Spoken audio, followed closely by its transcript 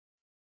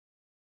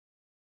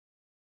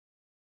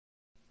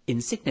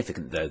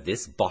Insignificant though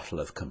this bottle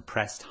of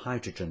compressed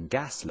hydrogen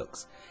gas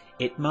looks,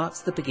 it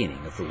marks the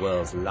beginning of the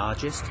world's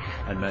largest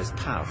and most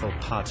powerful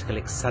particle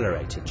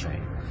accelerator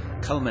chain,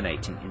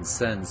 culminating in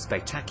CERN's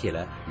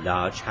spectacular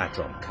Large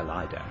Hadron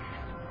Collider.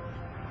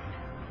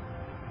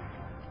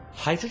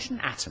 Hydrogen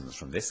atoms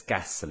from this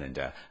gas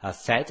cylinder are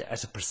fed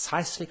at a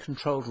precisely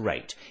controlled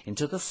rate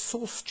into the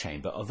source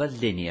chamber of a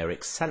linear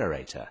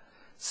accelerator,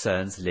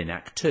 CERN's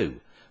LINAC-2,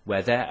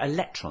 where their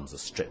electrons are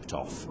stripped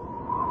off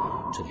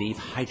to leave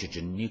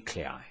hydrogen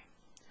nuclei.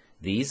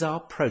 These are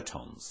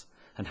protons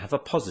and have a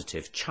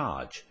positive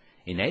charge,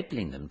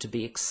 enabling them to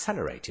be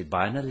accelerated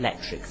by an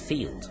electric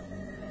field.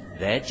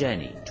 Their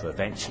journey to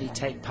eventually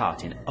take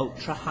part in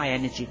ultra-high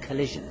energy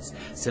collisions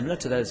similar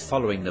to those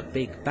following the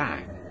Big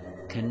Bang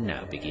can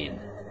now begin.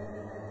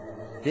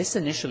 This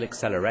initial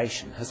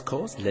acceleration has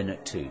caused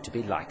LINAC-2 to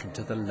be likened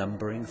to the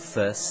lumbering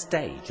first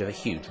stage of a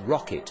huge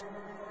rocket.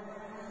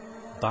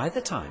 By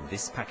the time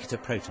this packet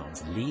of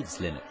protons leaves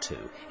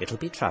LINAC-2, it'll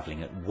be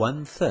travelling at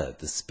 1/3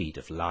 the speed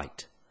of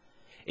light.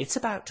 It's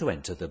about to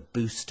enter the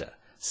booster,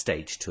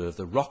 stage 2 of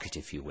the rocket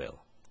if you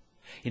will.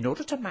 In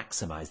order to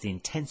maximise the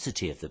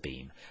intensity of the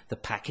beam, the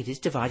packet is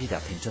divided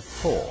up into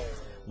 4,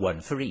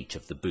 one for each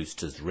of the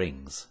booster's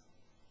rings.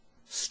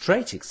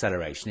 Straight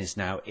acceleration is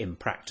now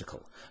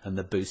impractical, and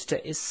the booster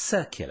is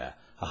circular,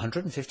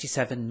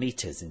 157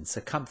 metres in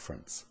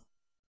circumference.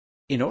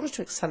 In order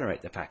to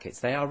accelerate the packets,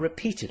 they are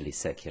repeatedly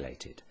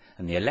circulated,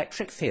 and the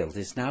electric field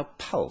is now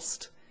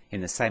pulsed,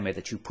 in the same way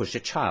that you push a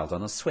child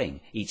on a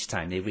swing each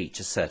time they reach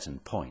a certain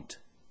point.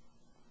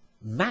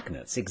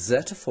 Magnets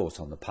exert a force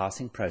on the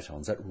passing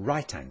protons at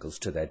right angles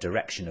to their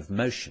direction of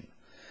motion,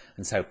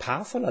 and so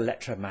powerful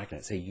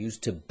electromagnets are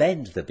used to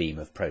bend the beam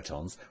of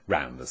protons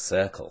round the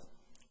circle.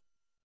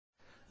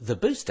 The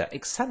booster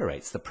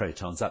accelerates the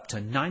protons up to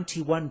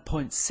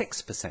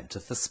 91.6%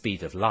 of the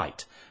speed of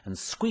light and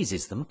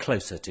squeezes them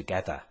closer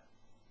together.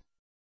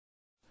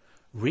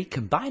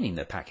 Recombining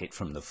the packet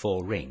from the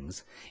 4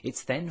 rings,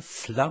 it's then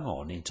flung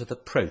on into the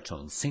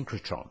proton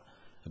synchrotron,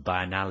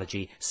 by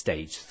analogy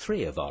stage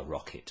 3 of our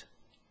rocket.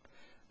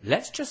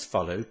 Let's just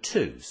follow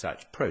 2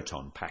 such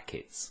proton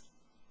packets.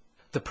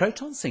 The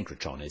proton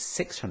synchrotron is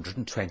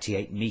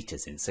 628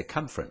 metres in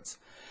circumference,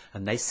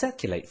 and they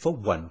circulate for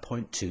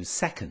 1.2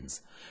 seconds,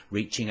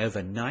 reaching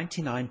over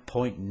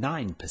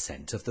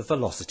 99.9% of the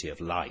velocity of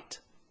light.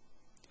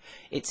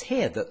 It's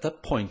here that the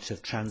point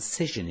of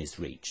transition is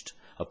reached,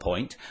 a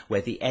point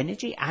where the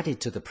energy added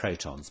to the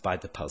protons by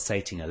the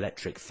pulsating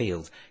electric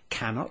field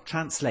cannot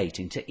translate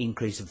into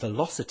increased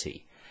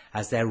velocity,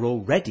 as they're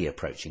already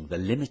approaching the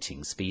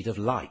limiting speed of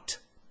light.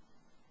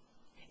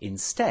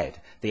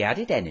 Instead, the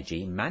added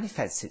energy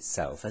manifests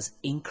itself as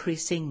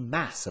increasing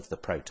mass of the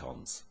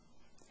protons.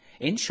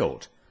 In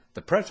short,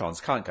 the protons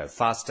can't go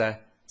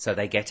faster, so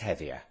they get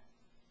heavier.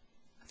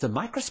 The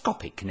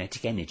microscopic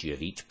kinetic energy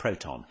of each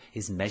proton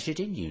is measured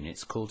in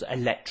units called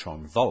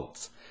electron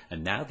volts,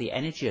 and now the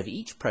energy of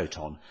each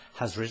proton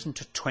has risen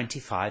to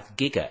 25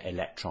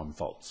 giga-electron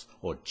volts,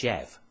 or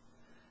GeV.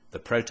 The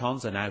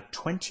protons are now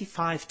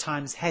 25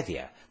 times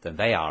heavier than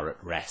they are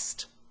at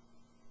rest.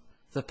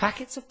 The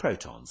packets of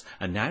protons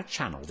are now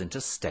channeled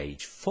into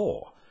stage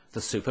 4,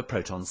 the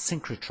superproton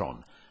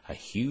synchrotron, a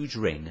huge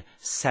ring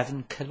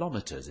 7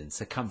 kilometers in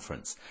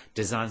circumference,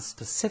 designed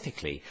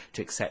specifically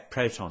to accept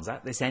protons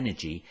at this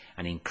energy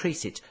and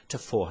increase it to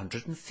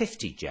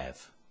 450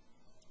 GeV.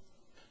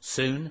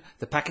 Soon,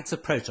 the packets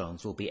of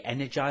protons will be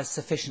energized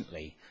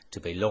sufficiently to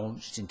be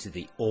launched into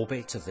the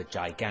orbit of the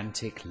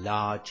gigantic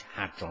Large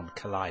Hadron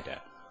Collider,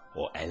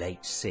 or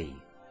LHC,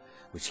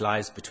 which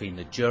lies between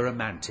the Jura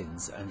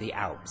Mountains and the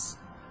Alps,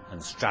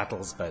 and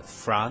straddles both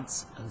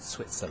France and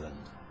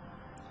Switzerland.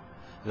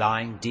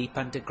 Lying deep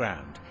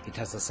underground, it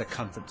has a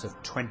circumference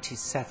of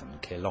 27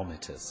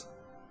 kilometers.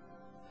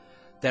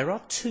 There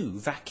are 2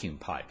 vacuum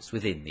pipes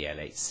within the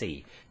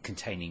LHC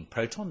containing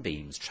proton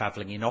beams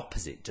travelling in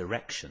opposite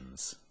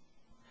directions.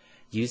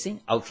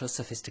 Using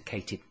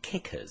ultra-sophisticated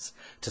kickers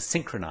to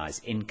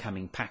synchronize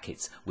incoming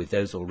packets with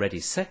those already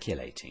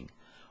circulating,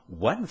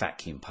 one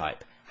vacuum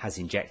pipe has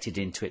injected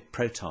into it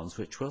protons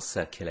which will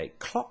circulate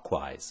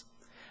clockwise,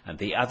 and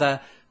the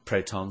other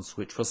protons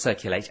which will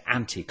circulate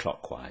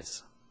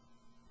anti-clockwise.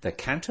 The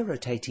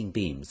counter-rotating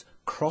beams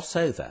cross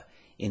over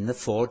in the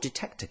 4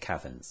 detector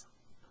caverns,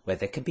 where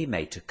they can be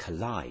made to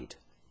collide.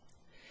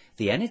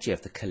 The energy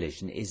of the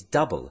collision is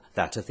double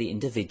that of the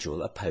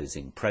individual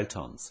opposing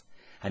protons,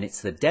 and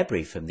it's the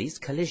debris from these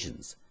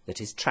collisions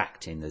that is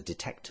tracked in the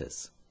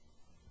detectors.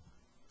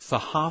 For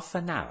half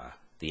an hour,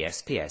 the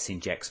SPS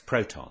injects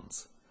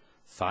protons.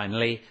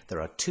 Finally,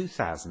 there are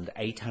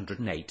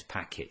 2,808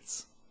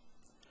 packets.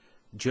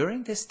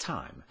 During this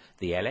time,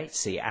 the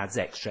LHC adds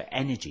extra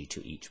energy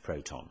to each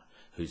proton,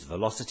 whose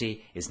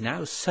velocity is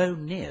now so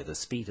near the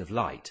speed of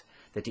light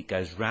that it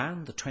goes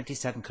round the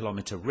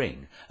 27-kilometre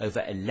ring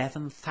over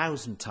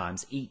 11,000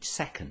 times each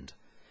second,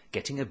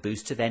 getting a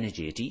boost of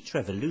energy at each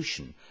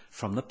revolution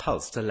from the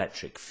pulsed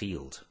electric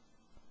field.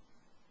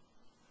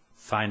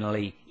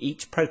 Finally,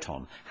 each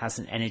proton has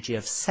an energy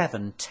of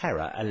 7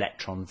 tera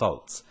electron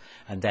volts,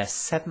 and they're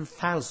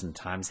 7,000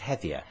 times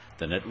heavier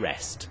than at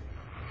rest.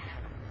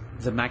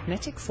 The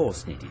magnetic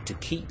force needed to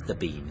keep the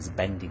beams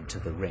bending to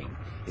the ring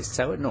is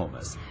so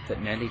enormous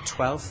that nearly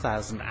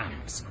 12,000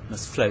 amps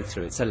must flow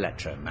through its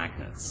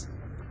electromagnets.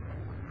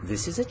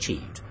 This is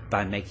achieved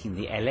by making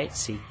the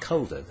LHC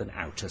colder than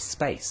outer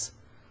space,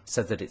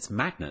 so that its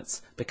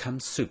magnets become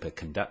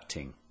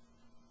superconducting.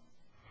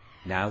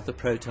 Now the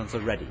protons are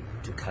ready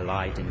to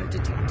collide in the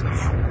detectors.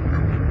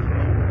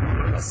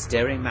 A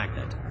steering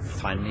magnet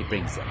finally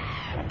brings them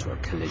onto a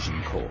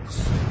collision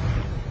course.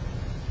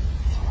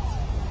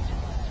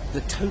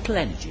 The total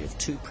energy of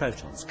 2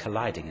 protons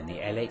colliding in the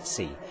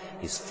LHC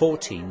is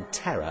 14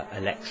 tera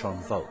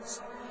electron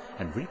volts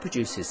and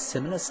reproduces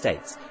similar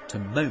states to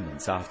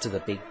moments after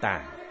the Big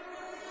Bang.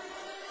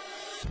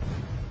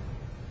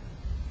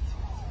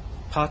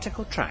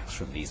 Particle tracks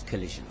from these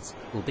collisions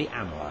will be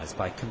analysed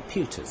by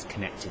computers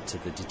connected to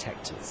the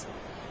detectors,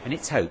 and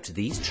it's hoped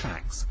these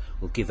tracks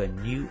will give a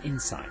new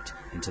insight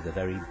into the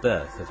very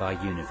birth of our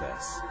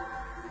universe,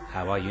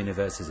 how our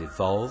universe has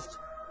evolved,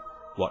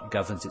 what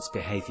governs its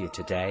behaviour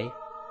today,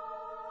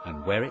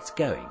 and where it's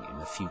going in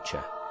the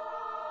future.